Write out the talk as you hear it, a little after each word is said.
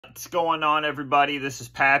What's going on, everybody? This is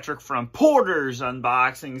Patrick from Porter's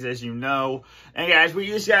Unboxings, as you know. And guys, we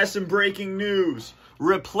just got some breaking news.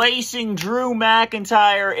 Replacing Drew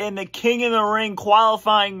McIntyre in the King of the Ring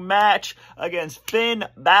qualifying match against Finn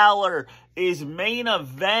Balor is main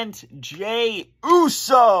event Jey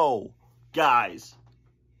Uso. Guys,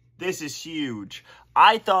 this is huge.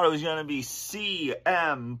 I thought it was going to be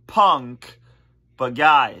CM Punk, but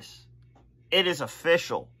guys, it is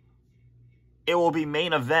official. It will be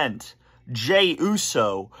main event Jey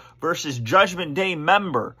Uso versus Judgment Day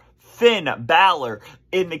member Finn Balor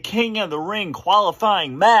in the King of the Ring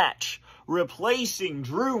qualifying match, replacing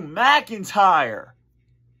Drew McIntyre.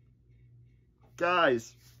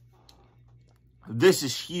 Guys, this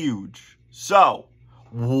is huge. So,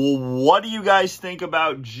 what do you guys think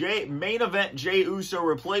about main event Jey Uso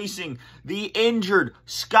replacing the injured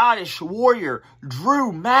Scottish Warrior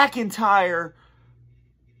Drew McIntyre?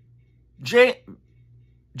 Jey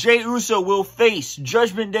Uso will face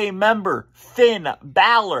Judgment Day member Finn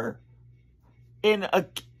Balor in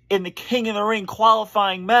the King of the Ring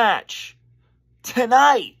qualifying match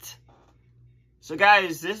tonight. So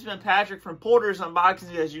guys, this has been Patrick from Porter's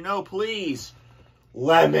Unboxings. As you know, please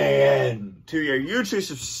let me in to your YouTube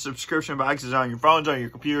subscription boxes on your phones, on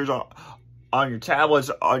your computers, on your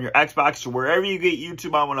tablets, on your Xbox, or wherever you get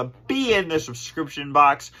YouTube. I want to be in the subscription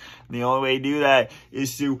box. And the only way to do that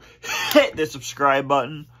is to hit the subscribe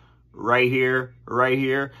button right here,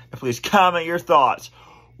 And please comment your thoughts.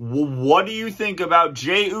 What do you think about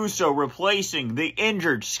Jey Uso replacing the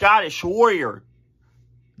injured Scottish Warrior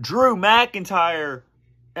Drew McIntyre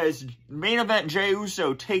as main event Jey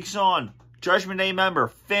Uso takes on Judgment Day member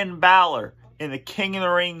Finn Balor in the King of the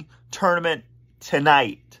Ring tournament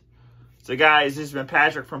tonight? So guys, this has been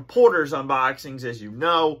Patrick from Porter's Unboxings, as you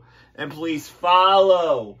know. And please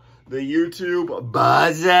follow the YouTube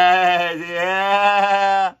buzzes.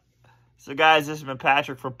 Yeah. So guys, this has been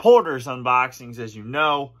Patrick from Porter's Unboxings, as you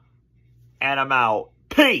know. And I'm out.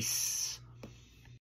 Peace.